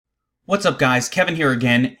What's up, guys? Kevin here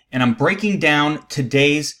again, and I'm breaking down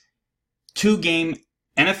today's two-game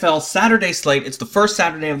NFL Saturday slate. It's the first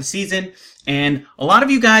Saturday of the season, and a lot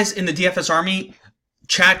of you guys in the DFS Army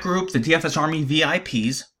chat group, the DFS Army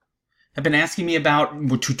VIPs, have been asking me about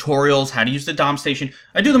tutorials, how to use the DOM station.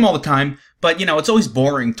 I do them all the time, but it's always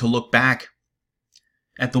boring to look back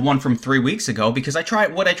at the one from 3 weeks ago, because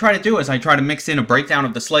what I try to do is I try to mix in a breakdown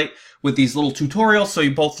of the slate with these little tutorials, so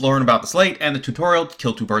you both learn about the slate and the tutorial to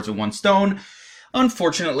kill two birds with one stone.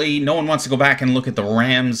 Unfortunately, no one wants to go back and look at the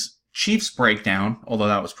Rams-Chiefs breakdown, although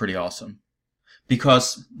that was pretty awesome,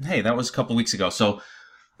 because, hey, that was a couple weeks ago. So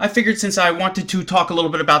I figured since I wanted to talk a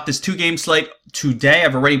little bit about this two-game slate today,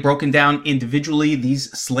 I've already broken down individually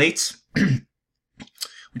these slates,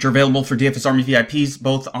 which are available for DFS Army VIPs,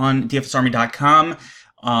 both on DFSArmy.com,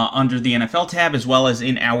 under the NFL tab, as well as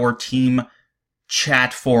in our team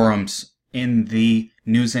chat forums in the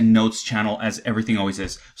news and notes channel, as everything always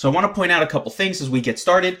is. So I want to point out a couple things as we get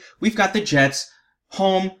started. We've got the Jets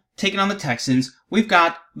home taking on the Texans. We've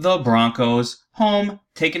got the Broncos home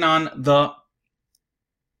taking on the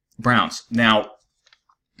Browns. Now,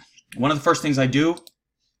 one of the first things I do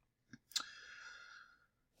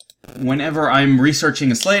whenever I'm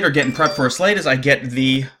researching a slate or getting prepped for a slate is I get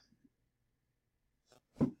the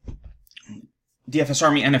DFS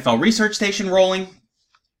Army NFL Research Station rolling,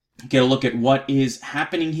 get a look at what is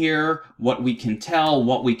happening here, what we can tell,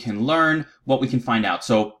 what we can learn, what we can find out.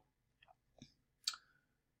 So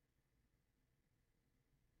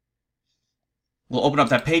we'll open up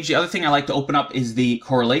that page. The other thing I like to open up is the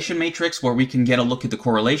correlation matrix, where we can get a look at the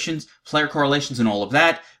correlations, player correlations, and all of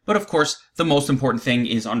that. But of course, the most important thing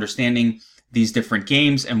is understanding these different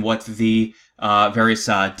games and what the various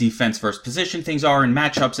defense versus position things are, and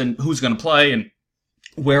matchups, and who's going to play, and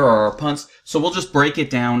where are our punts. So we'll just break it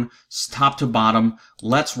down top to bottom.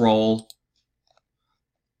 Let's roll.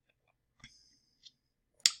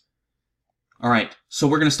 All right, so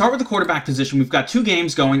we're going to start with the quarterback position. We've got two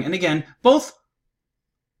games going, and again, both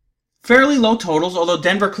fairly low totals, although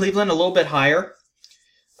Denver, Cleveland, a little bit higher.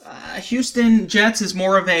 Houston Jets is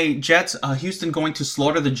more of a Jets, Houston going to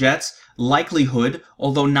slaughter the Jets likelihood,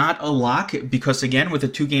 although not a lock, because again, with a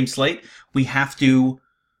two-game slate, we have to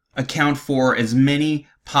account for as many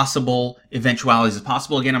possible eventualities as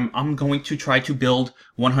possible. Again, I'm going to try to build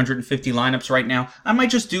 150 lineups right now. I might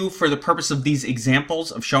just do, for the purpose of these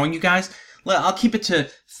examples of showing you guys, I'll keep it to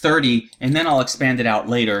 30, and then I'll expand it out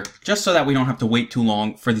later, just so that we don't have to wait too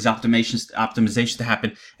long for these optimizations to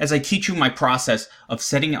happen, as I teach you my process of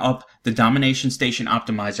setting up the Domination Station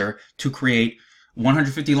Optimizer to create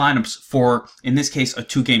 150 lineups for, in this case, a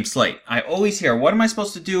two-game slate. I always hear, what am I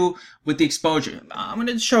supposed to do with the exposure? I'm going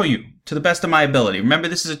to show you to the best of my ability. Remember,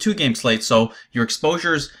 this is a two-game slate, so your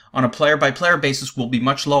exposures on a player-by-player basis will be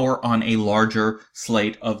much lower on a larger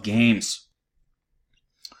slate of games.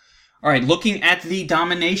 All right, looking at the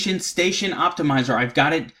Domination Station Optimizer, I've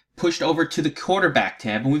got it pushed over to the quarterback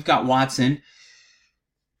tab, and we've got Watson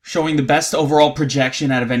showing the best overall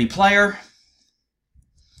projection out of any player,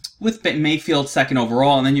 with Mayfield second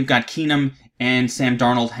overall, and then you've got Keenum and Sam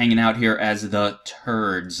Darnold hanging out here as the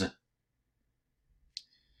turds.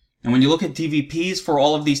 And when you look at DVPs for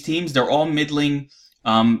all of these teams, they're all middling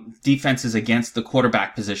defenses against the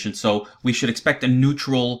quarterback position, so we should expect a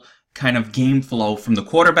neutral kind of game flow from the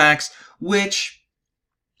quarterbacks, which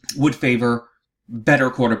would favor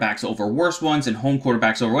better quarterbacks over worse ones and home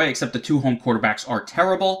quarterbacks over away, except the two home quarterbacks are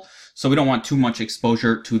terrible, so we don't want too much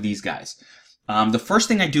exposure to these guys. The first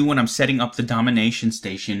thing I do when I'm setting up the Domination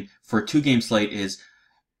Station for a two-game slate is,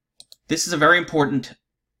 this is a very important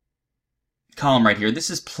column right here. This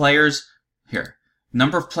is players, here,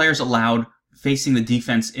 number of players allowed facing the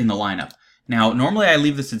defense in the lineup. Now, normally I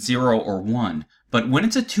leave this at 0 or 1, but when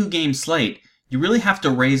it's a two-game slate, you really have to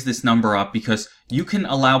raise this number up, because you can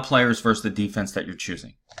allow players versus the defense that you're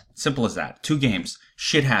choosing. Simple as that. Two games.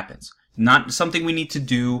 Shit happens. Not something we need to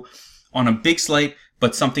do on a big slate,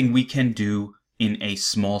 but something we can do in a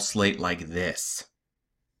small slate like this.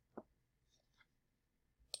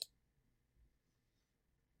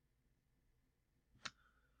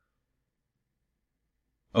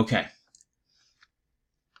 Okay.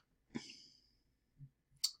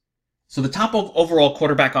 So the top overall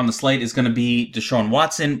quarterback on the slate is going to be Deshaun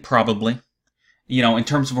Watson, probably. In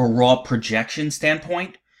terms of a raw projection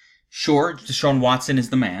standpoint, sure, Deshaun Watson is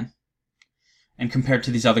the man. And compared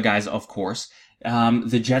to these other guys, of course.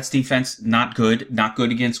 The Jets defense, not good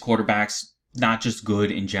against quarterbacks, not just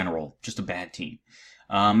good in general, just a bad team.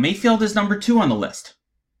 Mayfield is number 2 on the list.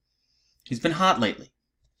 He's been hot lately.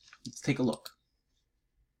 Let's take a look.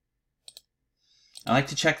 I like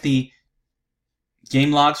to check the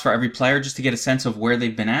game logs for every player just to get a sense of where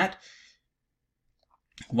they've been at.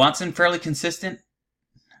 Watson, fairly consistent,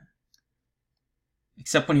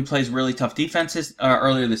 except when he plays really tough defenses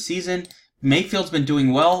earlier this season. Mayfield's been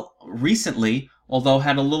doing well recently, although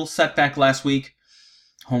had a little setback last week.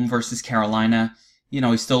 Home versus Carolina.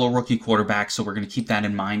 He's still a rookie quarterback, so we're going to keep that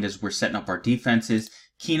in mind as we're setting up our defenses.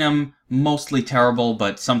 Keenum, mostly terrible,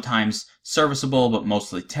 but sometimes serviceable, but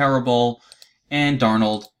mostly terrible. And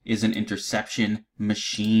Darnold is an interception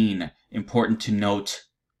machine. Important to note.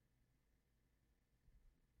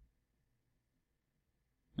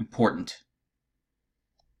 Important.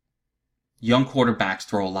 Young quarterbacks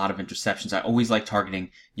throw a lot of interceptions. I always like targeting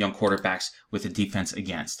young quarterbacks with a defense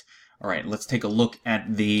against. All right, let's take a look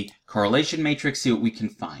at the correlation matrix, see what we can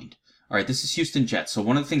find. All right, this is Houston Jets. So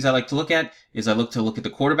one of the things I like to look at is I look at the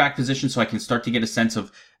quarterback position so I can start to get a sense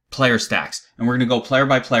of player stacks. And we're going to go player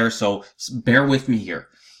by player, so bear with me here.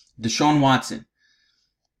 Deshaun Watson.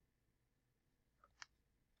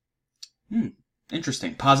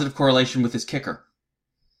 Interesting. Positive correlation with his kicker.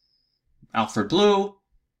 Alfred Blue.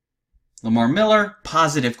 Lamar Miller,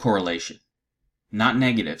 positive correlation, not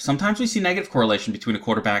negative. Sometimes we see negative correlation between a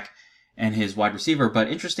quarterback and his wide receiver, but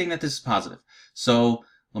interesting that this is positive. So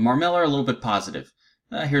Lamar Miller, a little bit positive.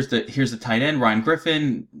 Here's the tight end, Ryan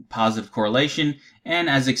Griffin, positive correlation, and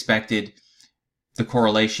as expected, the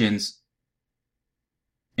correlations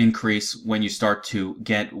increase when you start to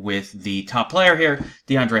get with the top player here,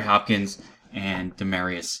 DeAndre Hopkins and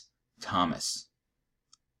Demaryius Thomas.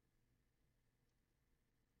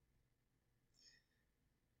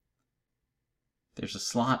 There's a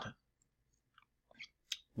slot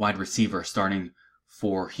wide receiver starting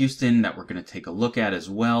for Houston that we're going to take a look at as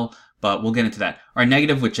well, but we'll get into that. All right,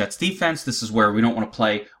 negative with Jets defense. This is where we don't want to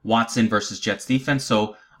play Watson versus Jets defense.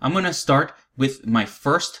 So I'm going to start with my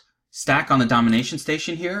first stack on the domination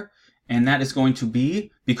station here, and that is going to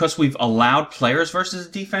be, because we've allowed players versus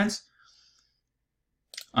defense,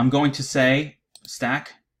 I'm going to say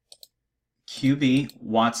stack QB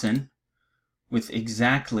Watson with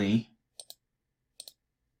exactly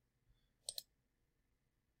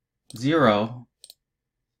 0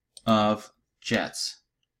 of Jets.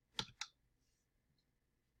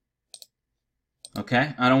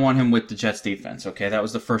 Okay, I don't want him with the Jets defense. Okay, that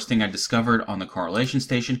was the first thing I discovered on the correlation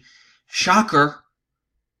station. Shocker.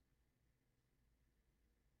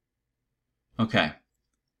 Okay.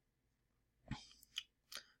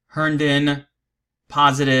 Herndon,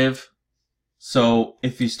 positive. So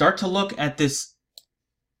if you start to look at this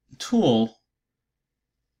tool,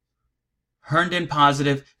 Herndon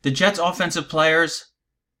positive. The Jets offensive players,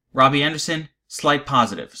 Robbie Anderson, slight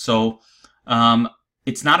positive. So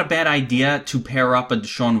it's not a bad idea to pair up a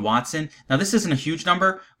Deshaun Watson. Now this isn't a huge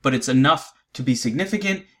number, but it's enough to be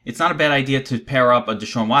significant. It's not a bad idea to pair up a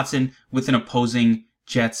Deshaun Watson with an opposing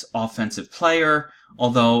Jets offensive player,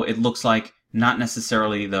 although it looks like not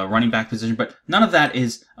necessarily the running back position, but none of that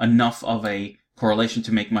is enough of a correlation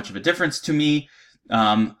to make much of a difference to me.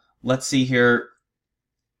 Let's see here.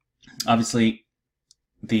 Obviously,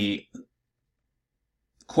 the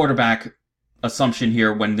quarterback assumption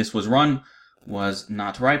here when this was run was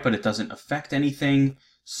not right, but it doesn't affect anything.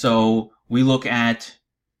 So we look at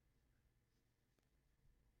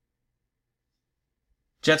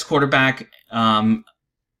Jets quarterback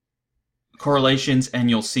correlations, and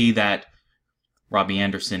you'll see that Robbie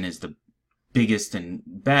Anderson is the biggest and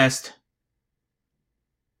best.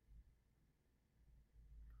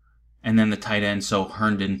 And then the tight end, so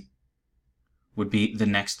Herndon would be the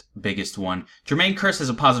next biggest one. Jermaine Kearse has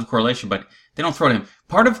a positive correlation, but they don't throw to him.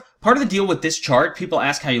 Part of the deal with this chart, people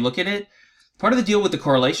ask how you look at it. Part of the deal with the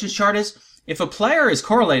correlations chart is if a player is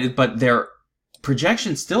correlated, but their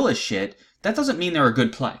projection still is shit, that doesn't mean they're a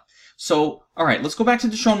good play. So, all right, let's go back to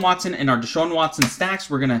Deshaun Watson and our Deshaun Watson stacks.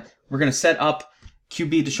 We're gonna set up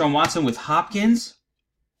QB Deshaun Watson with Hopkins,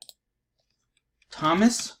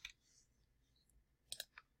 Thomas.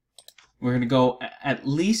 We're going to go at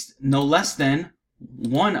least no less than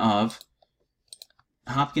one of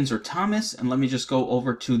Hopkins or Thomas. And let me just go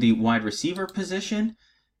over to the wide receiver position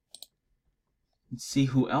and see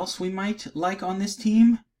who else we might like on this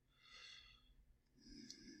team.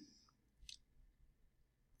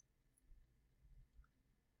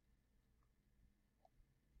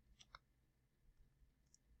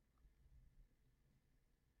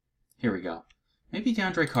 Here we go. Maybe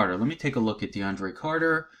DeAndre Carter. Let me take a look at DeAndre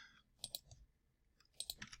Carter.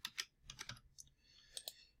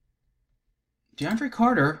 DeAndre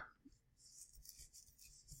Carter,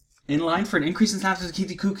 in line for an increase in snaps as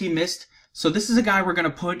Keith Kuki missed. So this is a guy we're going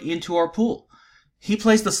to put into our pool. He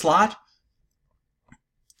plays the slot.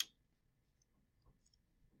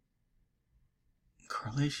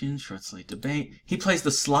 Correlation, short slate debate. He plays the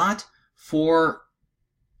slot for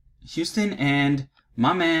Houston and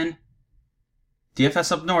my man,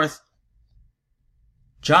 DFS Up North,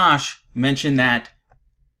 Josh, mentioned that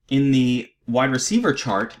in the wide receiver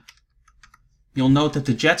chart, you'll note that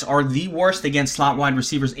the Jets are the worst against slot wide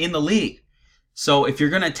receivers in the league. So if you're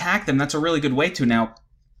going to attack them, that's a really good way to. Now,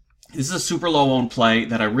 this is a super low-owned play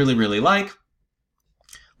that I really, really like.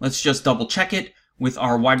 Let's just double-check it with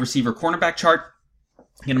our wide receiver cornerback chart.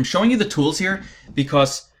 And I'm showing you the tools here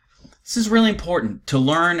because this is really important to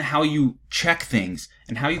learn how you check things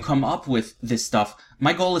and how you come up with this stuff.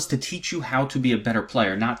 My goal is to teach you how to be a better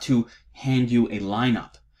player, not to hand you a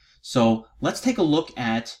lineup. So let's take a look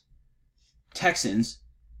at Texans.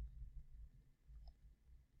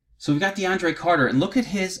 So we've got DeAndre Carter, and look at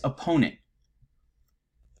his opponent.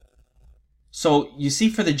 So you see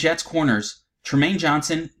for the Jets corners, Tremaine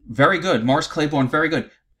Johnson, very good. Morris Claiborne, very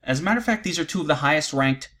good. As a matter of fact, these are two of the highest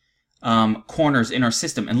ranked corners in our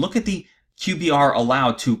system. And look at the QBR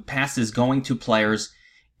allowed to passes going to players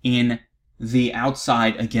in the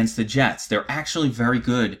outside against the Jets. They're actually very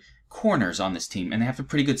good corners on this team, and they have a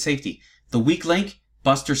pretty good safety. The weak link,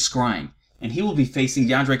 Buster Skrine. And he will be facing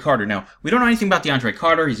DeAndre Carter. Now, we don't know anything about DeAndre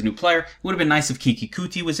Carter. He's a new player. It would have been nice if Kiki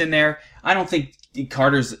Kuti was in there. I don't think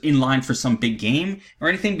Carter's in line for some big game or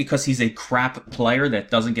anything because he's a crap player that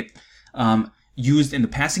doesn't get used in the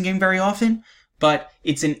passing game very often. But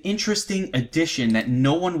it's an interesting addition that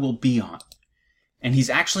no one will be on. And he's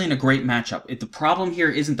actually in a great matchup. The problem here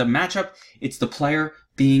isn't the matchup. It's the player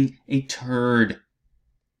being a turd.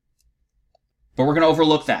 But we're going to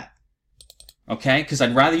overlook that. Okay, because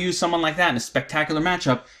I'd rather use someone like that in a spectacular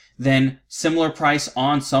matchup than similar price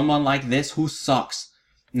on someone like this who sucks.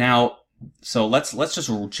 Now, so let's just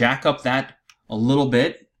jack up that a little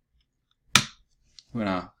bit. I'm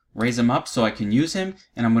gonna raise him up so I can use him,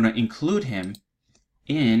 and I'm gonna include him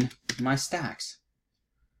in my stacks.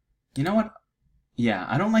 You know what? Yeah,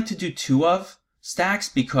 I don't like to do 2 of stacks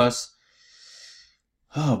because,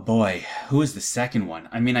 oh boy, who is the second one?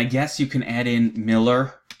 I mean, I guess you can add in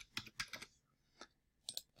Miller.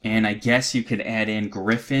 And I guess you could add in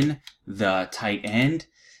Griffin, the tight end,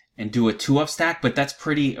 and do a 2-of stack, but that's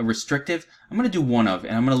pretty restrictive. I'm going to do 1 of,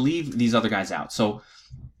 and I'm going to leave these other guys out. So,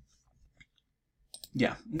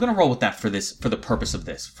 yeah, I'm going to roll with that for the purpose of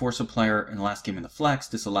this. Force a player in the last game in the flex,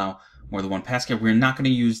 disallow more than 1 pass catcher. We're not going to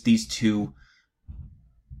use these 2.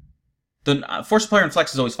 The force a player in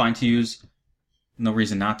flex is always fine to use. No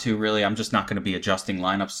reason not to, really. I'm just not going to be adjusting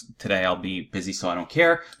lineups today. I'll be busy, so I don't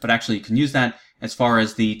care. But actually, you can use that. As far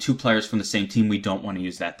as the 2 players from the same team, we don't want to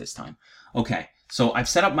use that this time. Okay, so I've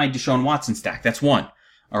set up my Deshaun Watson stack. That's 1.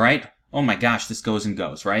 All right? Oh my gosh, this goes and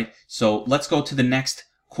goes, right? So let's go to the next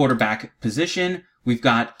quarterback position. We've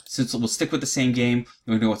got, since we'll stick with the same game,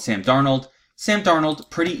 we're going to go with Sam Darnold. Sam Darnold,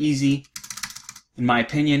 pretty easy, in my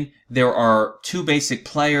opinion. There are 2 basic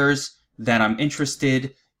players that I'm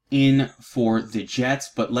interested in for the Jets,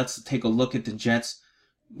 but let's take a look at the Jets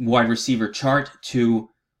wide receiver chart to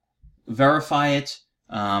verify it.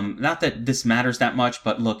 Not that this matters that much,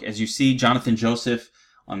 but look, as you see, Jonathan Joseph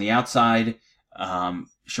on the outside,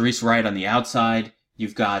 Sharice Wright on the outside.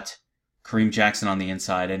 You've got Kareem Jackson on the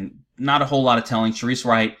inside, and not a whole lot of telling. Sharice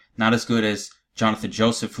Wright, not as good as Jonathan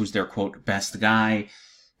Joseph, who's their, quote, best guy.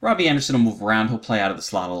 Robbie Anderson will move around. He'll play out of the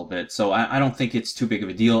slot a little bit, so I don't think it's too big of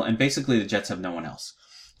a deal, and basically the Jets have no one else.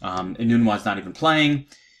 Enunwa's not even playing.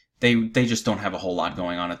 They just don't have a whole lot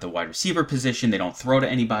going on at the wide receiver position. They don't throw to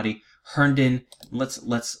anybody. Herndon,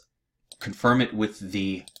 let's confirm it with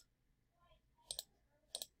the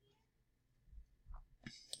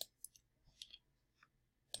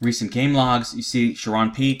recent game logs. You see Sharon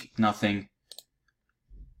Peak, nothing.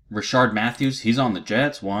 Rashard Matthews, he's on the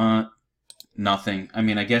Jets. What? Nothing. I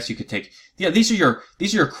mean, I guess you could take. Yeah, these are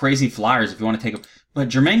your crazy flyers if you want to take them. But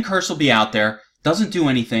Jermaine Kearse will be out there. Doesn't do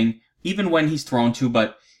anything, even when he's thrown to,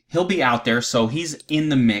 but he'll be out there, so he's in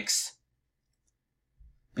the mix.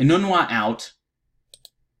 Enunwa out.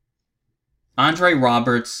 Andre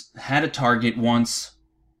Roberts had a target once.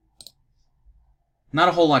 Not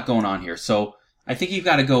a whole lot going on here. So I think you've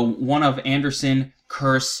got to go 1 of Anderson,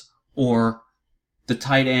 Kearse, or the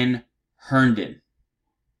tight end, Herndon.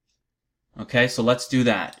 Okay, so let's do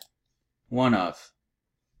that. 1 of.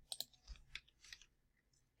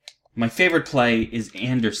 My favorite play is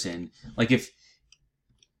Anderson. Like if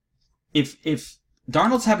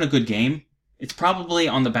Darnold's having a good game, it's probably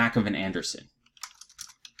on the back of an Anderson.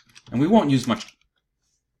 And we won't use much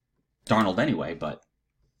Darnold anyway, but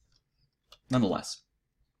nonetheless.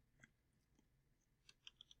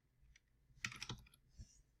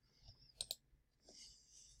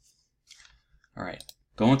 All right,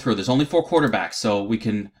 going through. There's only 4 quarterbacks, so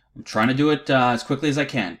I'm trying to do it as quickly as I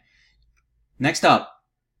can. Next up,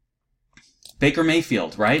 Baker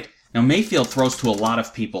Mayfield, right? Now, Mayfield throws to a lot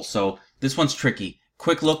of people, so this one's tricky.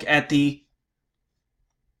 Quick look at the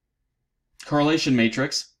correlation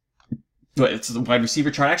matrix. It's the wide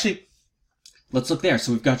receiver chart. Actually, let's look there.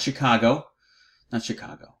 So we've got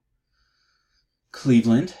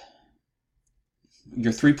Cleveland.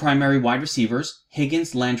 Your 3 primary wide receivers,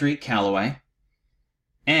 Higgins, Landry, Callaway.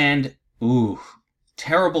 And,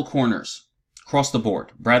 terrible corners across the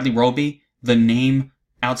board. Bradley Roby, the name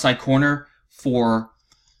outside corner for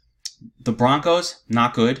the Broncos,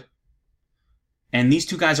 not good. And these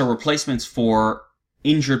 2 guys are replacements for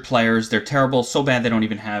injured players. They're terrible, so bad they don't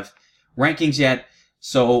even have rankings yet.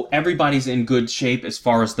 So everybody's in good shape as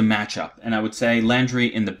far as the matchup. And I would say Landry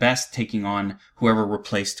in the best, taking on whoever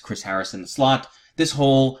replaced Chris Harris in the slot. This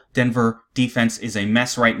whole Denver defense is a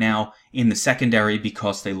mess right now in the secondary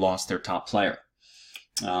because they lost their top player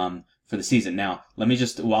for the season. Now, let me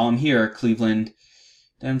just, while I'm here, Cleveland,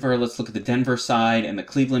 Denver, let's look at the Denver side and the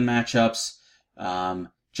Cleveland matchups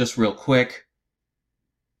just real quick.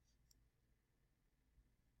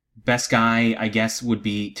 Best guy, I guess, would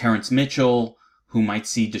be Terrence Mitchell, who might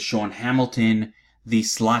see Deshaun Hamilton. The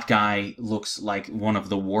slot guy looks like one of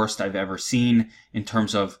the worst I've ever seen in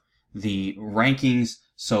terms of the rankings,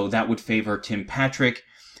 so that would favor Tim Patrick.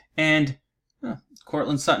 And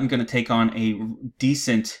Cortland Sutton going to take on a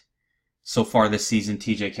decent, so far this season,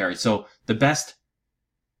 TJ Carey. So the best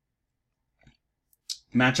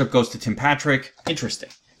matchup goes to Tim Patrick. Interesting.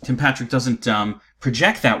 Tim Patrick doesn't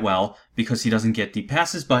project that well because he doesn't get deep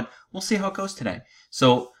passes, but we'll see how it goes today.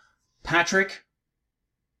 So Patrick,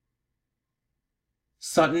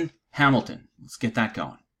 Sutton, Hamilton. Let's get that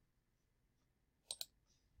going.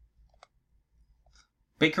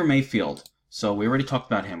 Baker Mayfield. So we already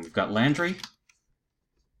talked about him. We've got Landry,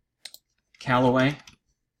 Callaway,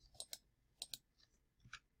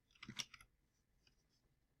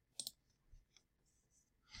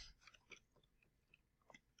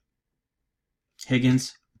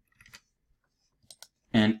 Higgins,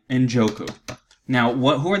 and Njoku. Now,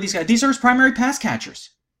 who are these guys? These are his primary pass catchers.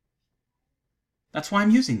 That's why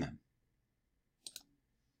I'm using them.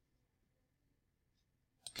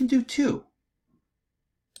 You can do 2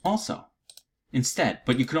 also instead,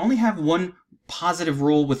 but you can only have 1 positive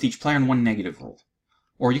rule with each player and 1 negative rule.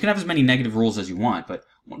 Or you can have as many negative rules as you want, but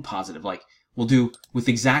 1 positive. Like, we'll do with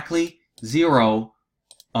exactly 0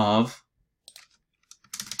 of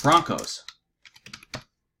Broncos.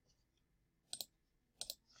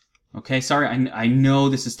 Okay, sorry, I know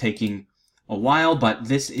this is taking a while, but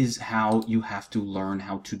this is how you have to learn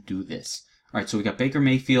how to do this. All right, so we got Baker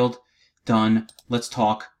Mayfield done. Let's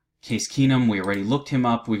talk Case Keenum. We already looked him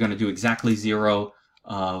up. We're going to do exactly 0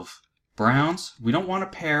 of Browns. We don't want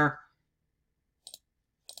to pair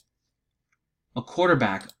a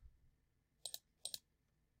quarterback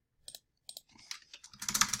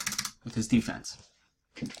with his defense,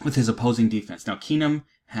 with his opposing defense. Now, Keenum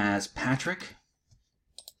has Patrick.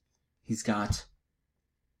 He's got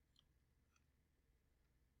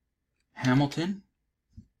Hamilton.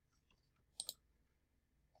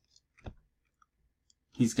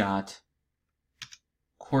 He's got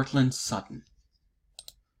Cortland Sutton.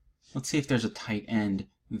 Let's see if there's a tight end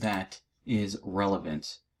that is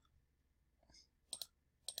relevant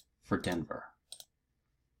for Denver.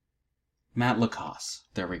 Matt LaCosse.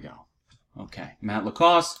 There we go. Okay, Matt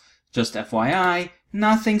LaCosse, just FYI,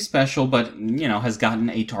 nothing special, but, you know, has gotten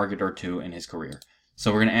a target or 2 in his career.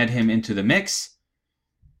 So we're going to add him into the mix.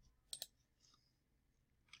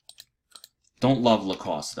 Don't love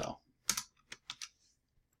LaCosse, though.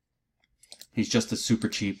 He's just a super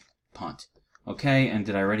cheap punt. Okay, and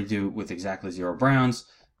did I already do with exactly 0 Browns?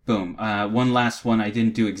 Boom. One last one I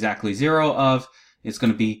didn't do exactly 0 of. It's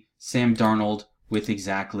going to be Sam Darnold with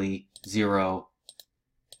exactly 0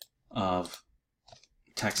 of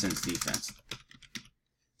Texans defense.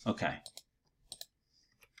 Okay.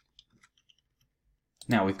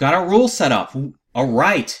 Now we've got our rules set up. All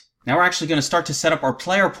right. Now we're actually going to start to set up our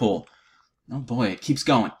player pool. Oh boy, it keeps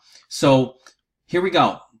going. So here we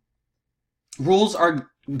go. Rules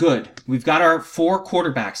are good. We've got our 4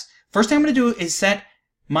 quarterbacks. First thing I'm going to do is set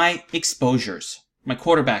my exposures, my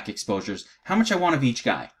quarterback exposures, how much I want of each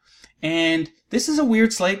guy. And this is a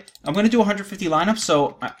weird slate. I'm going to do 150 lineups,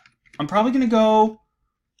 so I'm probably going to go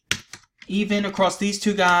even across these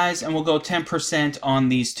 2 guys, and we'll go 10% on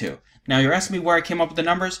these 2. Now, you're asking me where I came up with the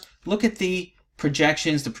numbers. Look at the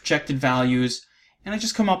projections, the projected values, and I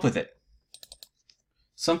just come up with it.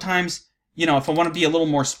 Sometimes, you know, if I want to be a little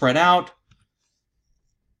more spread out,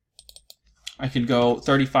 I could go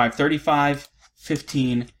 35, 35,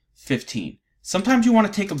 15, 15. Sometimes you want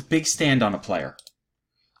to take a big stand on a player.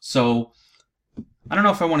 So I don't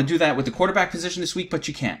know if I want to do that with the quarterback position this week, but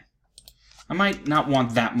you can. I might not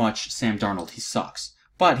want that much Sam Darnold. He sucks.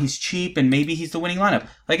 But he's cheap, and maybe he's the winning lineup.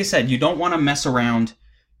 Like I said, you don't want to mess around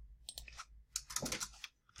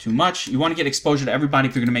too much. You want to get exposure to everybody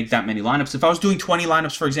if you're going to make that many lineups. If I was doing 20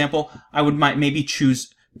 lineups, for example, I would maybe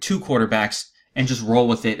choose 2 quarterbacks and just roll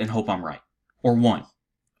with it and hope I'm right. Or 1.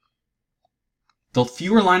 The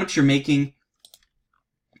fewer lineups you're making,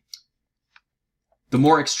 the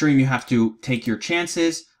more extreme you have to take your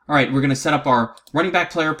chances. All right, we're going to set up our running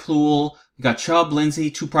back player pool. We got Chubb, Lindsey,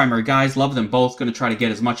 2 primary guys. Love them both. Going to try to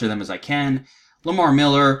get as much of them as I can. Lamar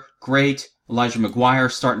Miller, great. Elijah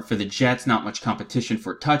McGuire starting for the Jets. Not much competition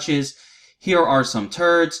for touches. Here are some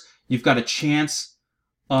turds. You've got a chance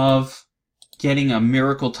of getting a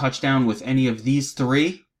miracle touchdown with any of these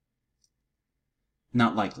 3.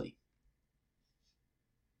 Not likely.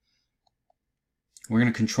 We're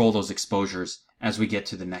going to control those exposures as we get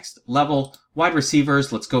to the next level. Wide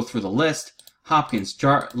receivers, let's go through the list. Hopkins,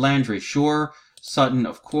 Landry, sure. Sutton,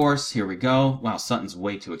 of course. Here we go. Wow, Sutton's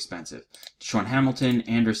way too expensive. Deshaun Hamilton,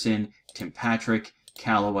 Anderson, Tim Patrick,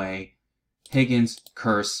 Callaway, Higgins,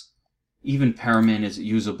 Curse. Even Perriman is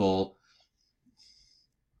usable.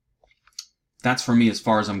 That's for me as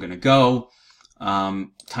far as I'm going to go.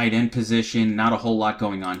 Tight end position, not a whole lot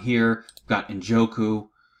going on here. We've got Njoku.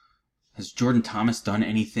 Has Jordan Thomas done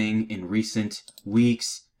anything in recent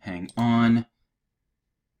weeks? Hang on.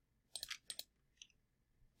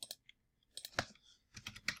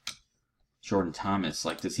 Jordan Thomas,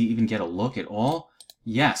 like, does he even get a look at all?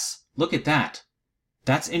 Yes. Look at that.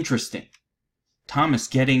 That's interesting. Thomas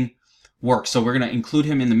getting work. So we're going to include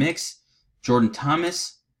him in the mix. Jordan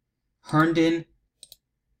Thomas, Herndon,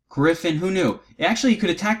 Griffin. Who knew? Actually, you could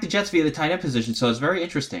attack the Jets via the tight end position, so it's very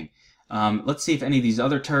interesting. Let's see if any of these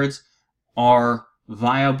other turds are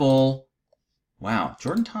viable. Wow,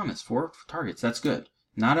 Jordan Thomas, 4 targets. That's good.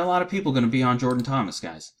 Not a lot of people going to be on Jordan Thomas,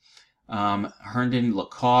 guys. Herndon,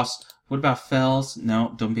 Lacoste. What about Fells?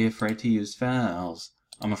 No, don't be afraid to use Fells.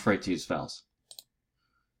 I'm afraid to use Fells.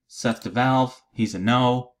 Seth DeValve, he's a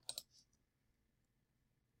no.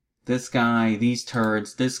 This guy, these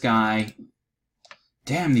turds, this guy.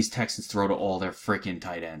 Damn, these Texans throw to all their freaking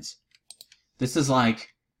tight ends. This is like,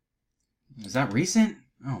 is that recent?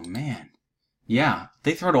 Oh, man. Yeah,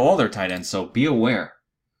 they throw to all their tight ends, so be aware.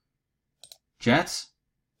 Jets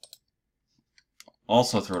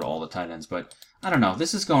also throw to all the tight ends, but I don't know.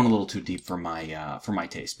 This is going a little too deep for my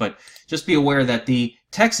taste. But just be aware that the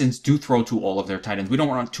Texans do throw to all of their tight ends. We don't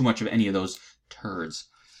want too much of any of those turds.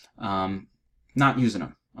 Not using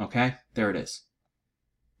them. Okay? There it is.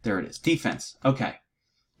 There it is. Defense. Okay.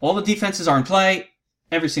 All the defenses are in play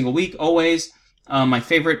every single week, always. My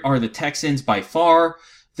favorite are the Texans by far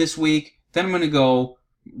this week. Then I'm going to go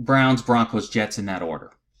Browns, Broncos, Jets in that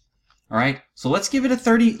order. All right? So let's give it a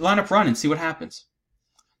 30 lineup run and see what happens.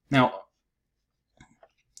 Now,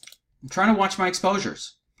 I'm trying to watch my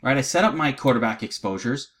exposures. Right? I set up my quarterback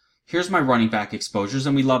exposures. Here's my running back exposures,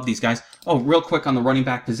 and we love these guys. Oh, real quick on the running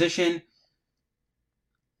back position.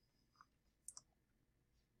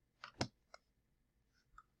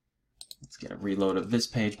 Let's get a reload of this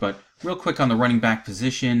page, but real quick on the running back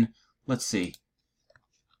position. Let's see.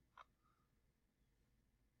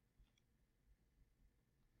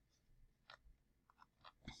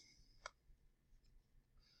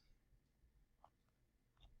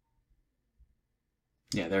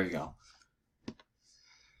 Yeah, there you go.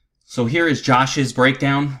 So here is Josh's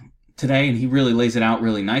breakdown today, and he really lays it out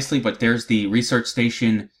really nicely, but there's the research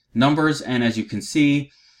station numbers, and as you can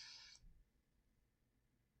see,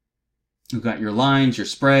 you've got your lines, your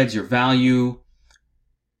spreads, your value.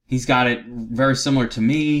 He's got it very similar to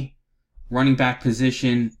me. Running back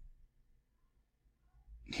position.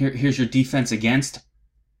 Here's your defense against.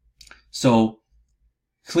 So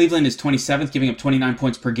Cleveland is 27th, giving up 29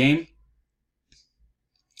 points per game.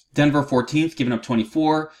 Denver 14th, giving up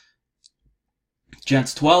 24.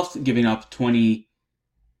 Jets 12th, giving up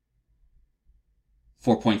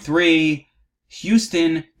 24.3.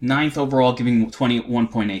 Houston 9th overall, giving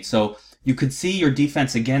 21.8. So you could see your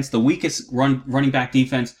defense against. The weakest running back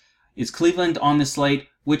defense is Cleveland on the slate,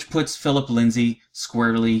 which puts Phillip Lindsay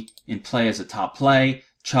squarely in play as a top play.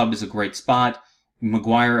 Chubb is a great spot.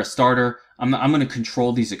 McGuire a starter. I'm going to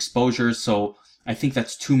control these exposures, so I think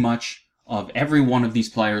that's too much of every one of these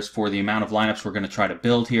players for the amount of lineups we're going to try to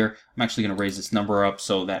build here. I'm actually going to raise this number up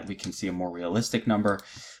so that we can see a more realistic number.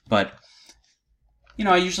 But, you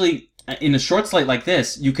know, I usually, in a short slate like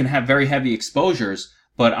this, you can have very heavy exposures,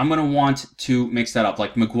 but I'm going to want to mix that up.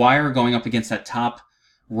 Like McGuire going up against that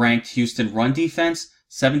top-ranked Houston run defense,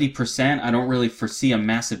 70%. I don't really foresee a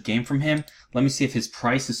massive game from him. Let me see if his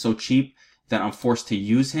price is so cheap that I'm forced to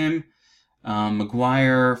use him.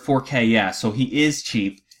 McGuire, 4K, yeah, so he is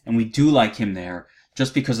cheap, and we do like him there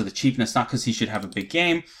just because of the cheapness, not because he should have a big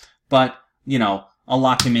game, but, you know, I'll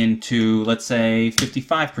lock him into, let's say,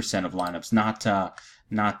 55% of lineups, not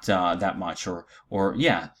that much, or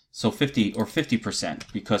yeah, so 50 or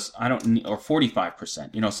 50%, because I don't need, or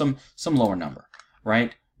 45%, you know, some lower number,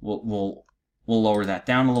 right? We'll lower that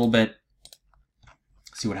down a little bit.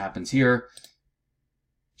 See what happens here.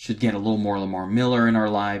 Should get a little more Lamar Miller in our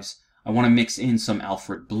lives. I want to mix in some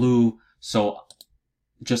Alfred Blue, so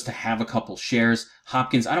just to have a couple shares.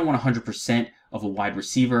 Hopkins, I don't want 100% of a wide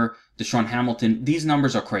receiver. Deshaun Hamilton, these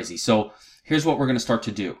numbers are crazy. So here's what we're going to start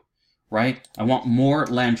to do, right? I want more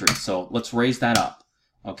Landry, so let's raise that up,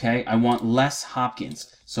 okay? I want less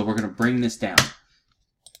Hopkins, so we're going to bring this down.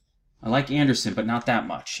 I like Anderson, but not that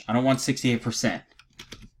much. I don't want 68%.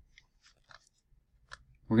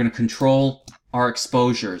 We're going to control our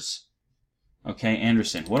exposures. Okay,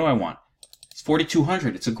 Anderson, what do I want? It's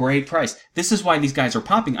 4,200. It's a great price. This is why these guys are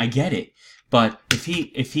popping. I get it. But if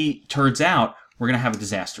he turns out, we're going to have a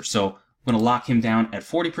disaster. So I'm going to lock him down at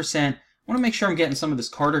 40%. I want to make sure I'm getting some of this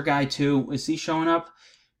Carter guy too. Is he showing up?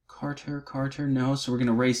 Carter, no. So we're going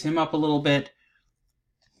to raise him up a little bit.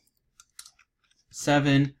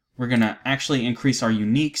 7. We're going to actually increase our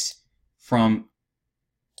uniques from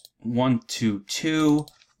 1 to 2.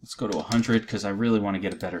 Let's go to 100 because I really want to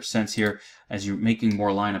get a better sense here. As you're making more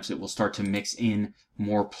lineups, it will start to mix in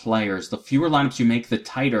more players. The fewer lineups you make, the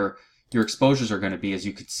tighter your exposures are going to be, as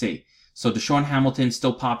you could see. So Deshaun Hamilton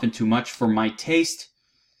still popping too much for my taste.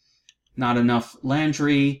 Not enough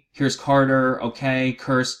Landry. Here's Carter. Okay.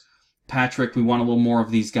 Curse. Patrick. We want a little more of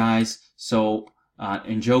these guys. So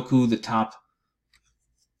Njoku, the top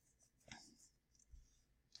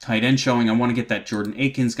tight end showing. I want to get that Jordan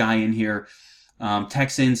Akins guy in here.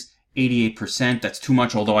 Texans, 88%. That's too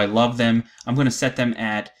much, although I love them. I'm going to set them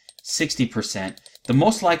at 60%. The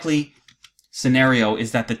most likely scenario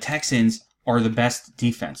is that the Texans are the best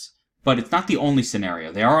defense. But it's not the only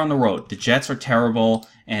scenario. They are on the road. The Jets are terrible,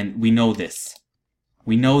 and we know this.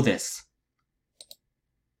 We know this.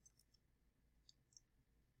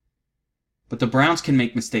 But the Browns can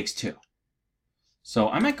make mistakes too. So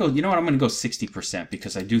I might go, you know what, I'm going to go 60%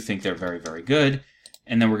 because I do think they're very, very good.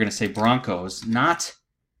 And then we're going to say Broncos, not...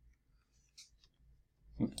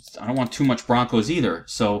 I don't want too much Broncos either,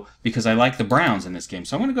 so because I like the Browns in this game.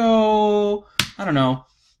 So I'm going to go, I don't know,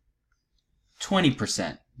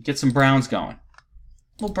 20%. Get some Browns going.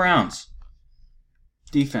 Well, Browns.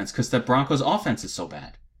 Defense, because the Broncos' offense is so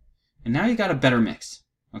bad. And now you got a better mix,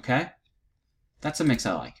 okay? That's a mix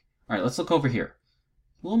I like. All right, let's look over here.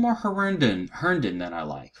 A little more Herndon than I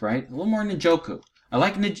like, right? A little more Njoku. I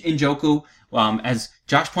like Njoku. As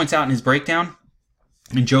Josh points out in his breakdown,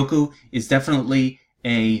 Njoku is definitely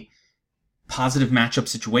a positive matchup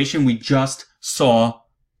situation. We just saw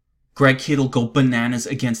Greg Kittle go bananas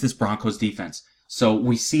against this Broncos defense. So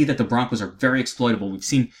we see that the Broncos are very exploitable. We've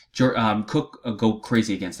seen Cook go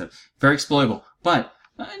crazy against them. Very exploitable. But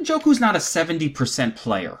Njoku's not a 70%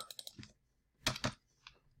 player.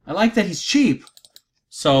 I like that he's cheap.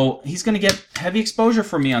 So he's going to get heavy exposure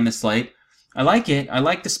for me on this slate. I like it. I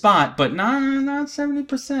like the spot, but not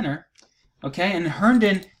 70%er. Okay, and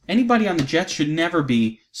Herndon, anybody on the Jets should never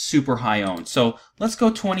be super high owned. So let's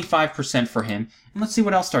go 25% for him, and let's see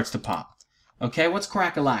what else starts to pop. Okay, what's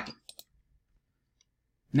crack-a-lacking?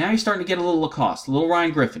 Now you're starting to get a little Lacoste, a little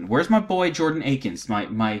Ryan Griffin. Where's my boy Jordan Akins,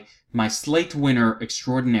 my slate winner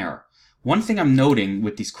extraordinaire? One thing I'm noting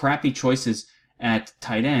with these crappy choices at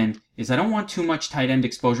tight end is I don't want too much tight end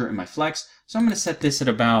exposure in my flex, so I'm going to set this at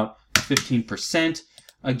about 15%.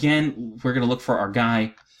 Again, we're going to look for our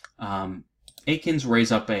guy Akins,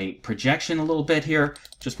 raise up a projection a little bit here.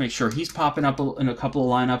 Just make sure he's popping up in a couple of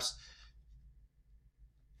lineups.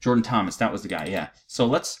 Jordan Thomas, that was the guy, yeah. So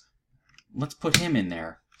let's put him in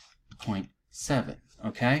there, 0.7,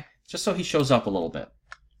 okay? Just so he shows up a little bit.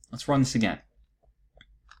 Let's run this again.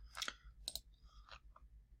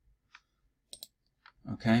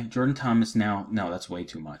 Okay, Jordan Thomas now, no, that's way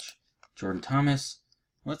too much. Jordan Thomas,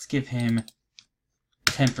 let's give him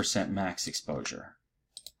 10% max exposure.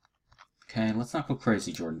 Okay, let's not go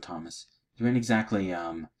crazy, Jordan Thomas. You ain't exactly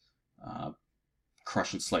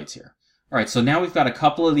crushing slates here. All right, so now we've got a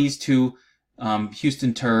couple of these two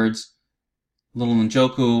Houston turds, a little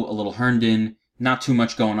Njoku, a little Herndon, not too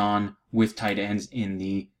much going on with tight ends in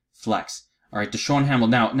the flex. All right, Deshaun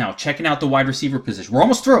Hamilton. Now checking out the wide receiver position. We're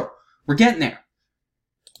almost through. We're getting there.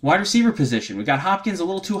 Wide receiver position. We got Hopkins a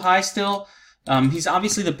little too high still. He's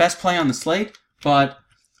obviously the best play on the slate, but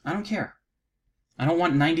I don't care. I don't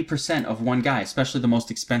want 90% of one guy, especially the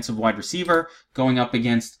most expensive wide receiver, going up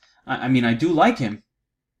against I mean, I do like him,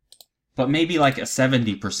 but maybe like a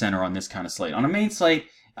 70%er on this kind of slate. On a main slate,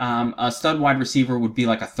 a stud wide receiver would be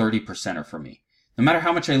like a 30%er for me. No matter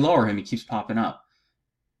how much I lower him, he keeps popping up.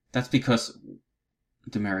 That's because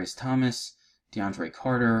Demaryius Thomas, DeAndre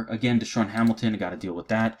Carter, again, Deshaun Hamilton, I got to deal with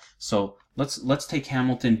that. So let's take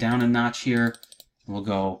Hamilton down a notch here. We'll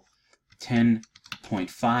go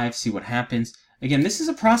 10.5, see what happens. Again, this is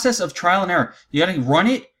a process of trial and error. You got to run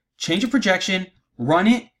it, change your projection, run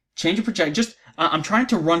it, change your projection. Just I'm trying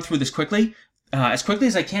to run through this quickly, as quickly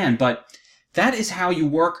as I can, but that is how you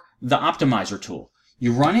work the optimizer tool.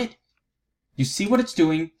 You run it, you see what it's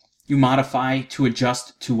doing, you modify to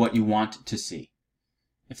adjust to what you want to see.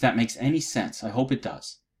 If that makes any sense, I hope it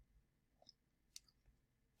does.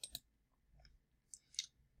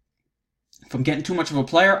 If I'm getting too much of a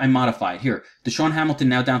player, I modify it. Here, Deshaun Hamilton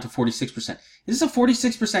now down to 46%. Is this a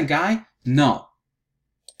 46% guy? No.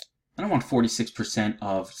 I don't want 46%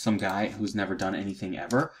 of some guy who's never done anything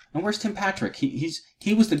ever. And where's Tim Patrick?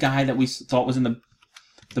 He was the guy that we thought was in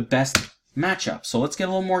the best matchup. So let's get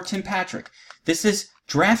a little more Tim Patrick. This is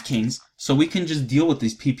DraftKings, so we can just deal with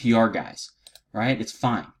these PPR guys, right? It's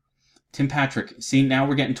fine. Tim Patrick, see, now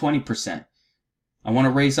we're getting 20%. I want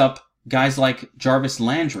to raise up guys like Jarvis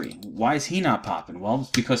Landry. Why is he not popping? Well, it's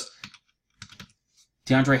because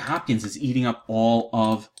DeAndre Hopkins is eating up all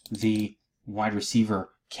of the wide receiver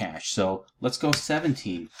cash. So let's go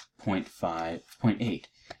 17.8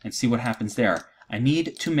 and see what happens there. I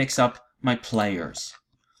need to mix up my players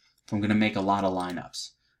if I'm going to make a lot of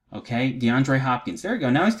lineups. Okay, DeAndre Hopkins. There we go.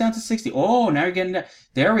 Now he's down to 60. Oh, now you're getting...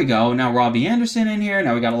 There we go. Now Robbie Anderson in here.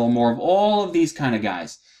 Now we got a little more of all of these kind of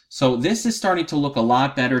guys. So this is starting to look a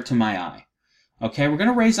lot better to my eye. Okay, we're going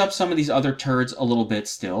to raise up some of these other turds a little bit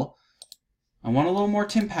still. I want a little more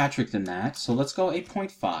Tim Patrick than that. So let's go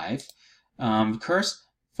 8.5. Curse,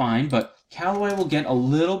 fine. But Callaway will get a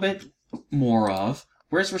little bit more of.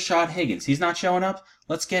 Where's Rashad Higgins? He's not showing up.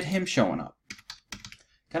 Let's get him showing up.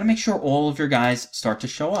 Got to make sure all of your guys start to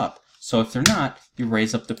show up. So if they're not, you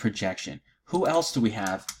raise up the projection. Who else do we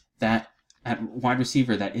have that at wide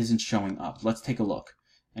receiver that isn't showing up? Let's take a look.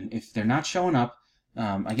 And if they're not showing up,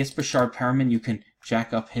 I guess Bashard Perriman, you can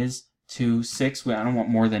jack up his to 6. I don't want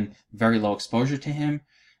more than very low exposure to him.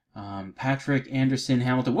 Patrick, Anderson,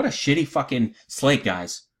 Hamilton. What a shitty fucking slate,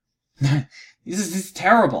 guys. This is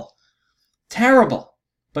terrible. Terrible.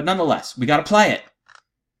 But nonetheless, we got to play it.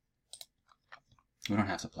 We don't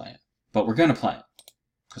have to play it, but we're going to play it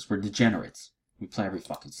because we're degenerates. We play every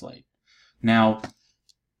fucking slate. Now,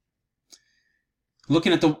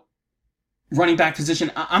 looking at the running back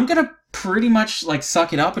position, I'm going to pretty much like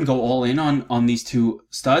suck it up and go all in on these two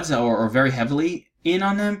studs or very heavily in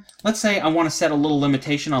on them. Let's say I want to set a little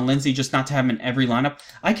limitation on Lindsey just not to have him in every lineup.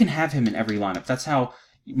 I can have him in every lineup. That's how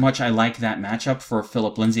much I like that matchup for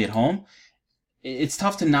Philip Lindsay at home. It's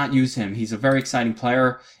tough to not use him. He's a very exciting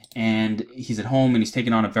player, and he's at home, and he's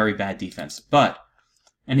taking on a very bad defense.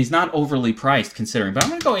 And he's not overly priced considering, but I'm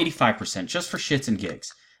going to go 85% just for shits and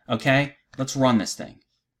gigs. Okay? Let's run this thing.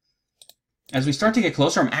 As we start to get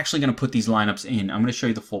closer, I'm actually going to put these lineups in. I'm going to show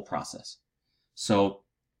you the full process. So,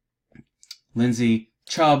 Lindsey,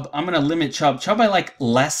 Chubb. I'm going to limit Chubb. Chubb I like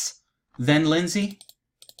less than Lindsey.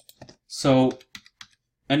 So,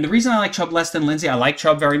 and the reason I like Chubb less than Lindsey, I like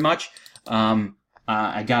Chubb very much.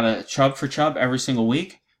 I got a Chubb for Chubb every single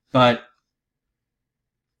week, but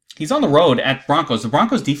he's on the road at Broncos. The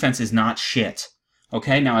Broncos defense is not shit.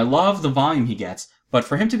 Okay, now I love the volume he gets, but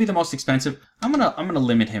for him to be the most expensive, I'm gonna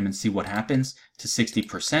limit him and see what happens to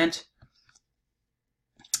 60%.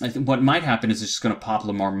 I think what might happen is it's just gonna pop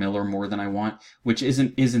Lamar Miller more than I want, which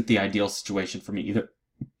isn't the ideal situation for me either.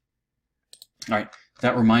 All right,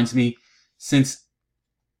 that reminds me, since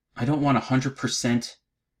I don't want 100%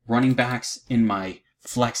 running backs in my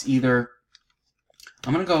flex either,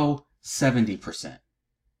 I'm going to go 70%,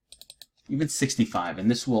 even 65, and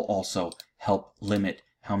this will also help limit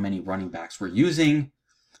how many running backs we're using.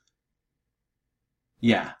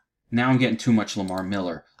 Yeah, now I'm getting too much Lamar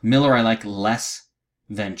Miller. Miller I like less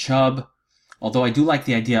than Chubb, although I do like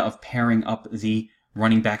the idea of pairing up the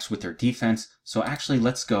running backs with their defense. So actually,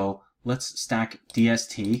 let's stack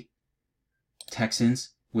DST, Texans,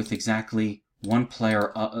 with exactly one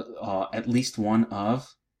player, at least one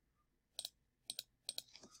of,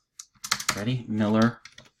 ready? Miller,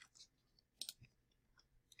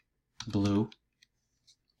 blue.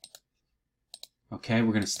 Okay,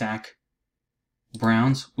 we're going to stack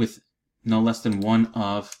Browns with no less than one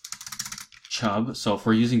of Chubb. So if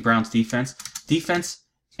we're using Browns defense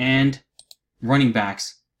and running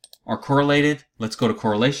backs are correlated. Let's go to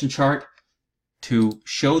correlation chart to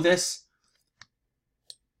show this.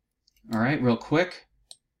 All right, real quick.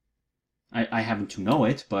 I happen to know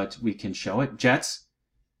it, but we can show it. Jets.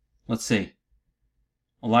 Let's see.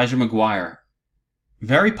 Elijah McGuire.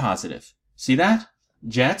 Very positive. See that?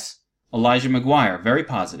 Jets. Elijah McGuire. Very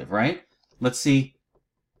positive, right? Let's see.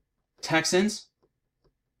 Texans.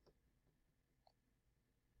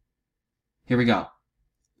 Here we go.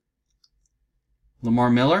 Lamar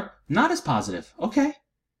Miller. Not as positive. Okay.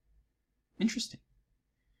 Interesting.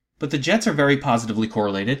 But the Jets are very positively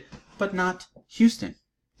correlated, but not Houston.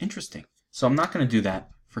 Interesting. So I'm not going to do that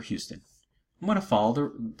for Houston. I'm going to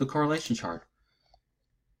follow the correlation chart.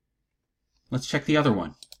 Let's check the other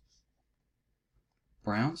one.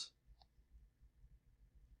 Browns.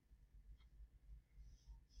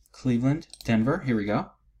 Cleveland. Denver. Here we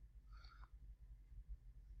go.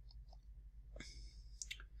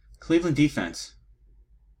 Cleveland defense.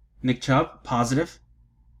 Nick Chubb, positive.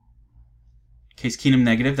 Case Keenum,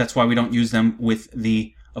 negative. That's why we don't use them with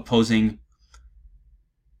the opposing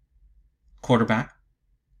quarterback.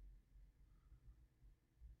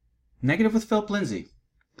 Negative with Philip Lindsay.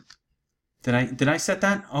 Did I set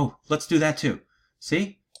that? Oh, let's do that too.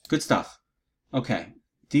 See? Good stuff. Okay.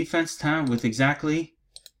 Defense time with exactly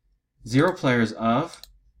 0 players of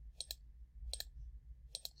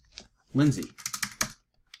Lindsay.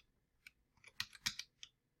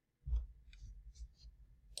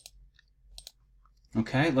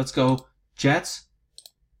 Okay, let's go Jets.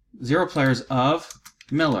 0 players of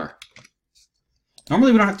Miller.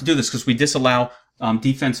 Normally we don't have to do this because we disallow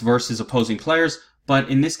defense versus opposing players, but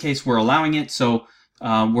in this case we're allowing it, so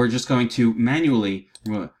we're just going to manually,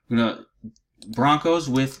 Broncos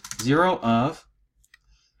with 0 of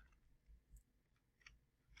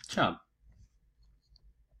Chubb.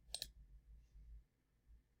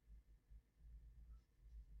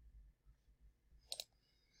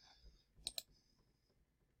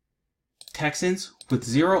 Texans with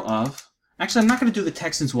 0 of... Actually, I'm not going to do the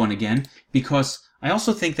Texans one again because I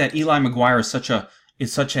also think that Eli McGuire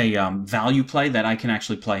is such a value play that I can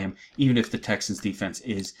actually play him even if the Texans defense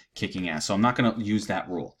is kicking ass. So I'm not going to use that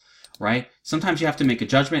rule, right? Sometimes you have to make a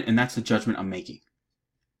judgment, and that's the judgment I'm making.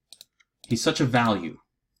 He's such a value.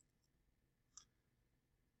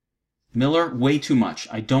 Miller, way too much.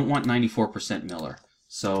 I don't want 94% Miller.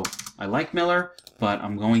 So I like Miller, but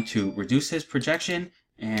I'm going to reduce his projection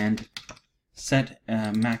and set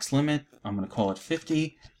a max limit. I'm going to call it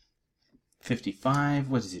 50, 55.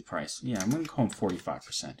 What is his price? Yeah, I'm going to call him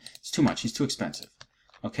 45%. It's too much. He's too expensive.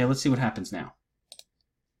 Okay, let's see what happens now.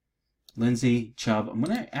 Lindsay, Chubb. I'm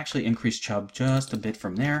going to actually increase Chubb just a bit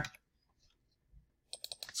from there.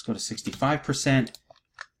 Let's go to 65%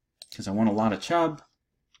 because I want a lot of Chubb.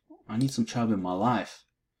 I need some Chubb in my life.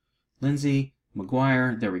 Lindsay,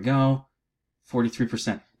 McGuire, there we go.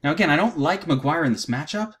 43%. Now again, I don't like McGuire in this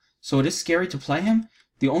matchup, so it is scary to play him.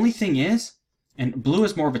 The only thing is, and blue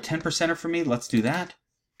is more of a 10%er for me. Let's do that.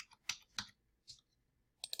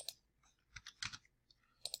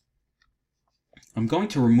 I'm going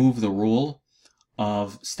to remove the rule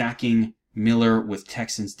of stacking Miller with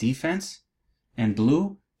Texans defense and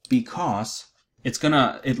blue because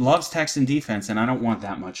it loves Texan defense and I don't want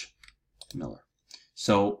that much Miller.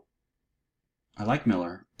 So I like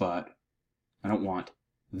Miller, but I don't want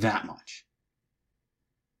that much.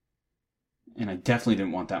 And I definitely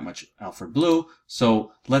didn't want that much Alfred Blue.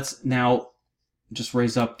 So let's now just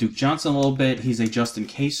raise up Duke Johnson a little bit. He's a just in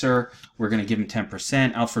caser. We're going to give him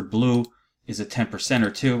 10%. Alfred Blue is a 10%er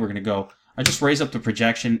too. We're going to go, I just raise up the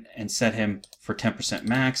projection and set him for 10%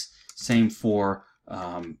 max. Same for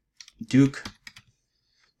Duke.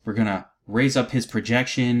 We're going to raise up his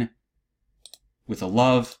projection with a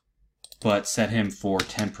love, but set him for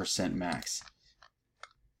 10% max.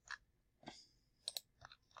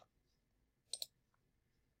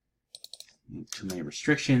 Too many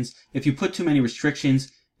restrictions. If you put too many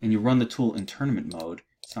restrictions and you run the tool in tournament mode,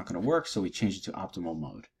 it's not going to work, so we change it to optimal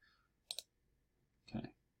mode. Okay.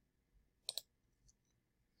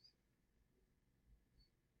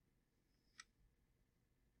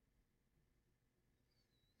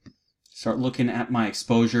 Start looking at my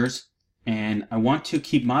exposures, and I want to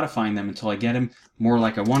keep modifying them until I get them more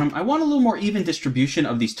like I want them. I want a little more even distribution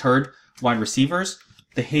of these turd wide receivers,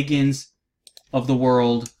 the Higgins of the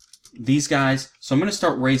world, these guys. So I'm going to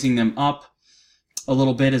start raising them up a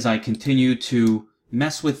little bit as I continue to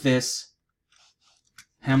mess with this.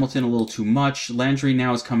 Hamilton a little too much. Landry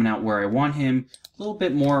now is coming out where I want him. A little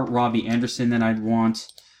bit more Robbie Anderson than I'd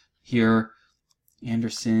want here.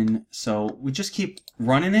 Anderson. So we just keep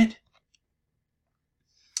running it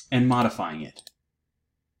and modifying it.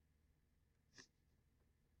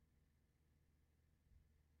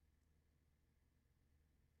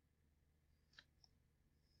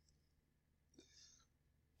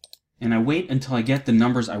 and I wait until I get the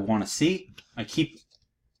numbers I want to see. I keep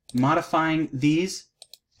modifying these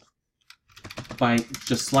by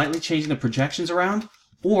just slightly changing the projections around,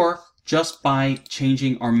 or just by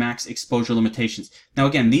changing our max exposure limitations. Now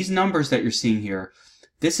again, these numbers that you're seeing here,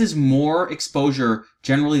 this is more exposure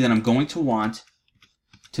generally than I'm going to want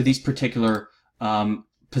to these particular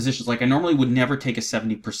positions. Like I normally would never take a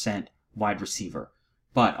 70% wide receiver.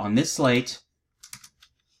 But on this slate,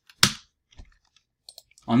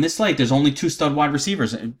 there's only 2 stud wide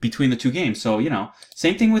receivers between the 2 games. So, you know,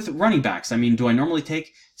 same thing with running backs. I mean, do I normally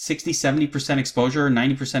take 60, 70% exposure,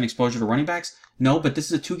 90% exposure to running backs? No, but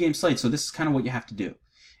this is a 2-game slate, so this is kind of what you have to do.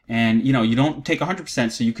 And, you know, you don't take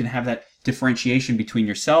 100%, so you can have that differentiation between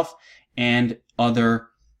yourself and other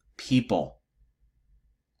people.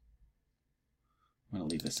 I'm going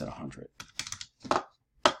to leave this at 100.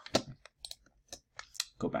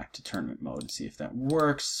 Go back to tournament mode and see if that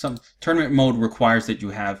works. Some tournament mode requires that you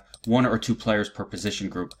have 1 or 2 players per position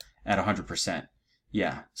group at 100%.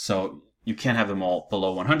 Yeah, so you can't have them all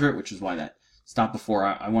below 100, which is why that stopped before.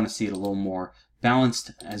 I want to see it a little more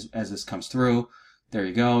balanced as this comes through. There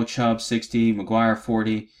you go. Chubb 60, McGuire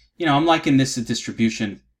 40. You know, I'm liking this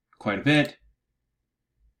distribution quite a bit.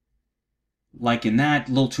 Liking that.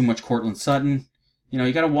 A little too much Cortland Sutton. You know,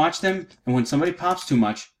 you got to watch them, and when somebody pops too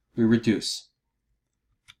much, we reduce.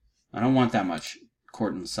 I don't want that much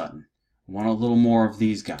Cortland Sutton. I want a little more of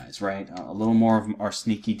these guys, right? A little more of our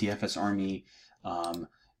sneaky DFS Army,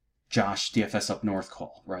 Josh DFS Up North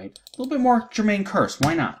call, right? A little bit more Jermaine Kearse.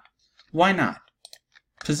 Why not? Why not?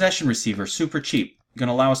 Possession receiver, super cheap. Going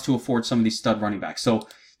to allow us to afford some of these stud running backs. So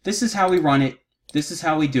this is how we run it. This is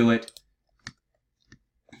how we do it.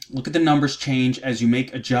 Look at the numbers change as you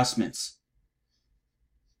make adjustments.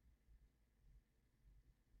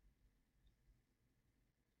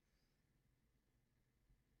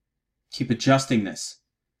 Keep adjusting this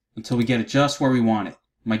until we get it just where we want it.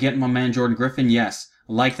 Am I getting my man Jordan Griffin? Yes.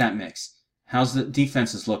 I like that mix. How's the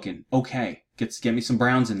defenses looking? Okay. Get me some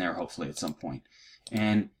Browns in there, hopefully, at some point.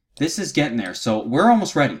 And this is getting there. So we're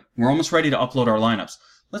almost ready. We're almost ready to upload our lineups.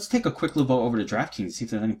 Let's take a quick look over to DraftKings and see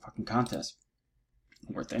if there's any fucking contests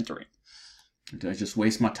worth entering. Or did I just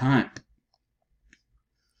waste my time?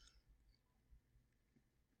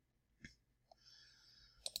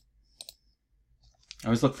 I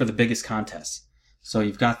always look for the biggest contests. So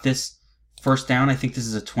you've got this first down. I think this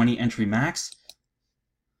is a 20 entry max.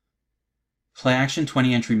 Play action,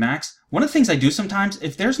 20 entry max. One of the things I do sometimes,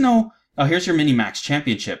 if there's no... Oh, here's your mini max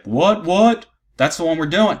championship. What? That's the one we're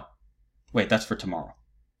doing. Wait, that's for tomorrow.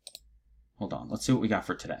 Hold on. Let's see what we got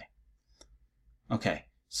for today. Okay.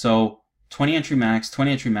 So 20 entry max,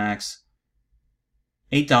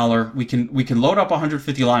 $8. We can load up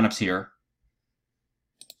 150 lineups here.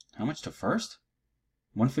 How much to first?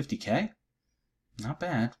 150K? Not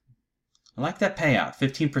bad. I like that payout.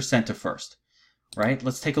 15% to first. Right?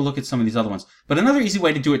 Let's take a look at some of these other ones. But another easy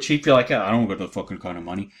way to do it cheap, you're like, oh, I don't got the fucking kind of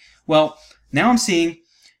money. Well, now I'm seeing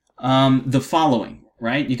the following,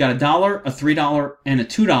 right? You got $1, a $3, and a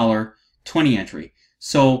 $2 20 entry.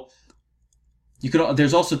 So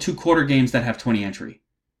there's also 2 quarter games that have 20 entry.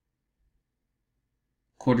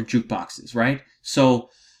 Quarter jukeboxes, right? So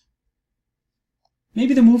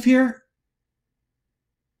maybe the move here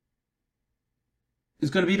is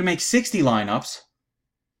going to be to make 60 lineups.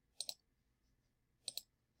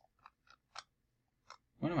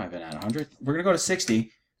 What have I been at? 100? We're going to go to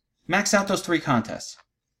 60. Max out those 3 contests.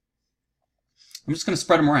 I'm just going to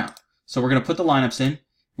spread them around. So we're going to put the lineups in.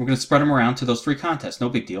 We're going to spread them around to those 3 contests. No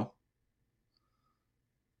big deal.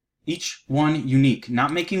 Each one unique.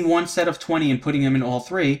 Not making one set of 20 and putting them in all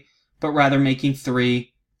 3, but rather making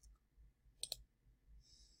 3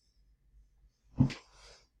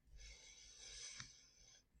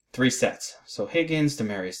 sets. So Higgins,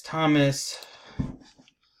 Demaryius Thomas.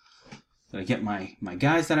 Did I get my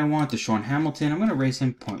guys that I want? Deshaun Hamilton. I'm going to raise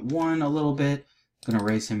him 0.1 a little bit. I'm going to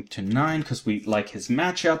raise him to 9 because we like his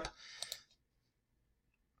matchup.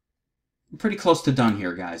 I'm pretty close to done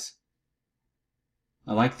here, guys.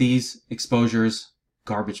 I like these exposures.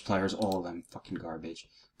 Garbage players, all of them. Fucking garbage.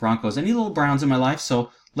 Broncos. Any little Browns in my life.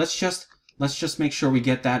 So let's just make sure we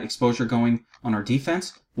get that exposure going on our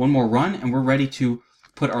defense. One more run, and we're ready to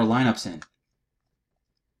put our lineups in.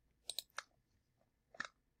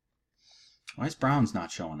 Why is Browns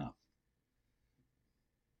not showing up?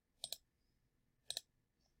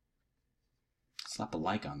 Slap a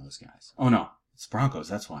like on those guys. Oh no, it's Broncos,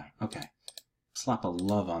 that's why. Okay. Slap a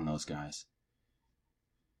love on those guys.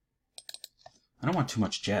 I don't want too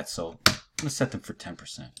much Jets, so I'm going to set them for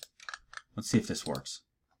 10%. Let's see if this works.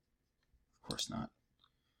 Of course not.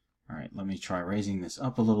 Alright, let me try raising this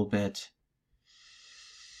up a little bit.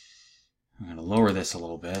 I'm going to lower this a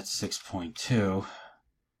little bit, 6.2. I'm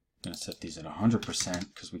going to set these at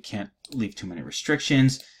 100% because we can't leave too many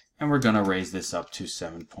restrictions. And we're going to raise this up to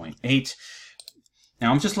 7.8.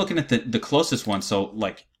 Now I'm just looking at the closest one, so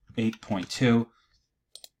like 8.2.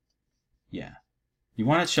 Yeah. You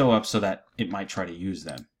want it to show up so that it might try to use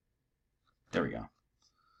them. There we go.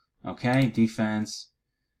 Okay, defense.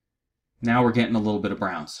 Now we're getting a little bit of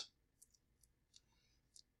Browns.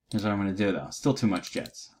 Here's what I'm going to do, though. Still too much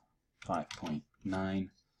Jets. 5.9.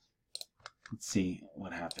 Let's see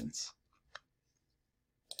what happens.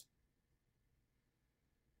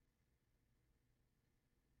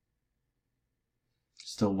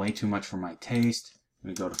 Still way too much for my taste. I'm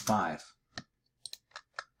going to go to 5.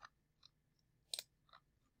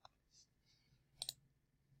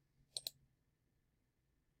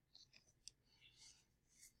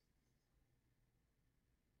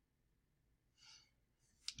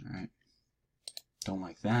 All right. Don't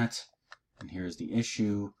like that. And here's the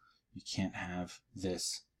issue. You can't have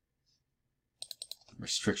this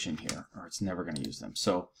restriction here, or it's never going to use them.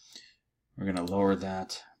 So we're going to lower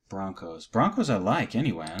that. Broncos. Broncos I like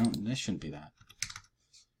anyway. This shouldn't be that.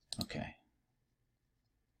 Okay.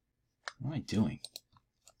 What am I doing?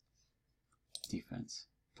 Defense.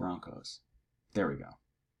 Broncos. There we go.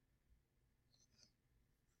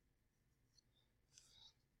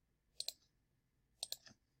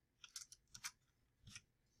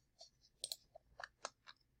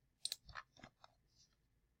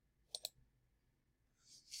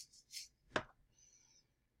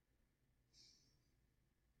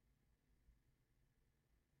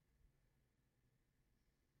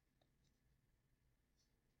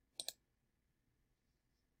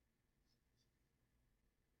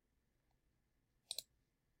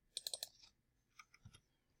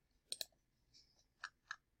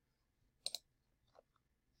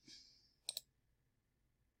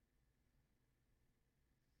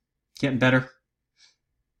 Getting better.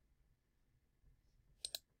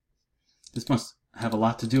 This must have a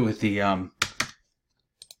lot to do with the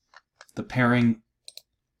pairing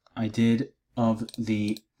I did of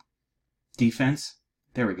the defense.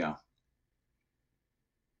 There we go.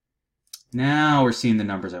 Now we're seeing the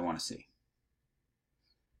numbers I want to see.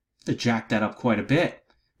 To jack that up quite a bit.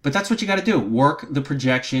 But that's what you got to do. Work the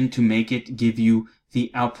projection to make it give you the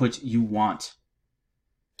output you want.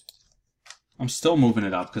 I'm still moving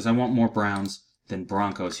it up because I want more Browns than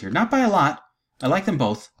Broncos here. Not by a lot. I like them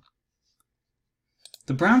both.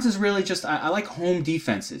 The Browns is really just, I like home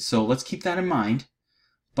defenses, so let's keep that in mind.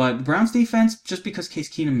 But the Browns defense, just because Case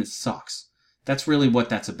Keenum sucks. That's really what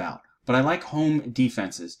that's about. But I like home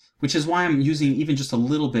defenses, which is why I'm using even just a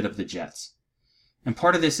little bit of the Jets. And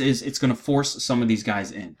part of this is it's going to force some of these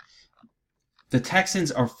guys in. The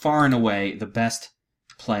Texans are far and away the best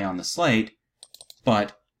play on the slate,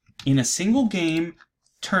 but in a single game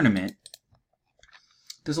tournament,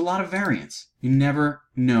 there's a lot of variance. You never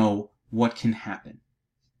know what can happen.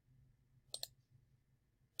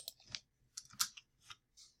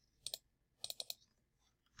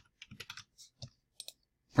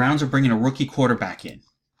 Browns are bringing a rookie quarterback in.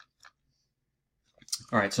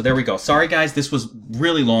 All right, so there we go. Sorry, guys, this was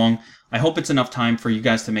really long. I hope it's enough time for you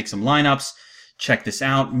guys to make some lineups. Check this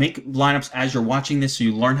out. Make lineups as you're watching this so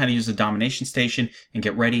you learn how to use the domination station and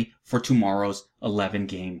get ready for tomorrow's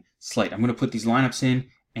 11-game slate. I'm going to put these lineups in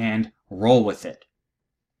and roll with it.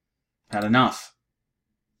 Had enough.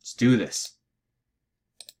 Let's do this.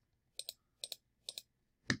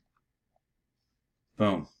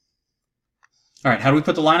 Boom. All right, how do we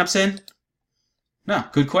put the lineups in? No,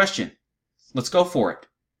 good question. Let's go for it.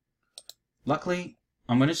 Luckily,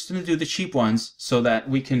 I'm just going to do the cheap ones so that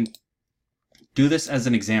we can do this as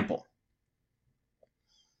an example.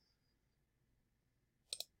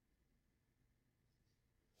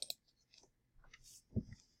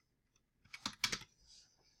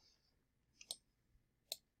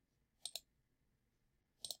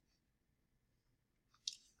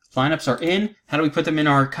 Lineups are in. How do we put them in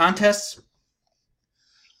our contests?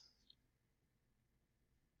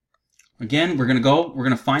 Again, we're going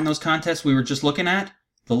to find those contests we were just looking at.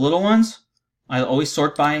 The little ones, I always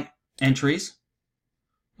sort by entries.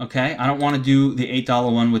 Okay, I don't want to do the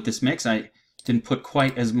 $8 one with this mix. I didn't put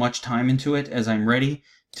quite as much time into it as I'm ready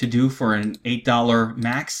to do for an $8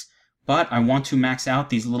 max, but I want to max out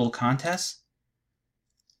these little contests.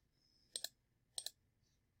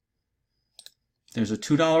 There's a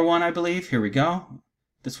 $2 one, I believe. Here we go.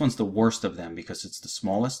 This one's the worst of them because it's the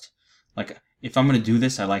smallest. Like, if I'm going to do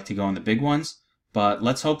this, I like to go on the big ones, but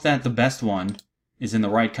let's hope that the best one is in the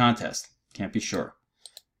right contest. Can't be sure.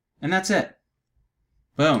 And that's it.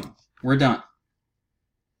 Boom. We're done.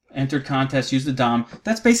 Entered contest, use the Dom.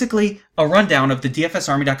 That's basically a rundown of the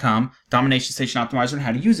DFSArmy.com Domination Station Optimizer and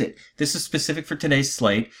how to use it. This is specific for today's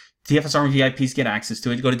slate. DFS Army VIPs get access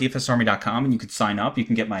to it. You go to DFSArmy.com and you can sign up. You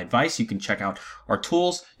can get my advice. You can check out our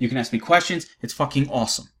tools. You can ask me questions. It's fucking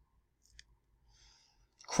awesome.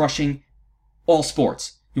 Crushing all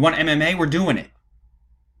sports. You want MMA? We're doing it.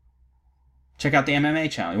 Check out the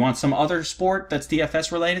MMA channel. You want some other sport that's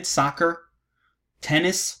DFS related? Soccer?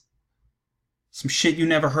 Tennis? Some shit you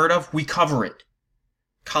never heard of? We cover it.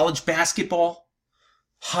 College basketball?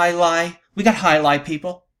 Highlight? We got highlight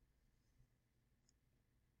people.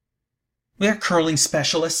 We got curling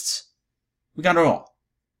specialists. We got it all.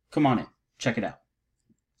 Come on in. Check it out.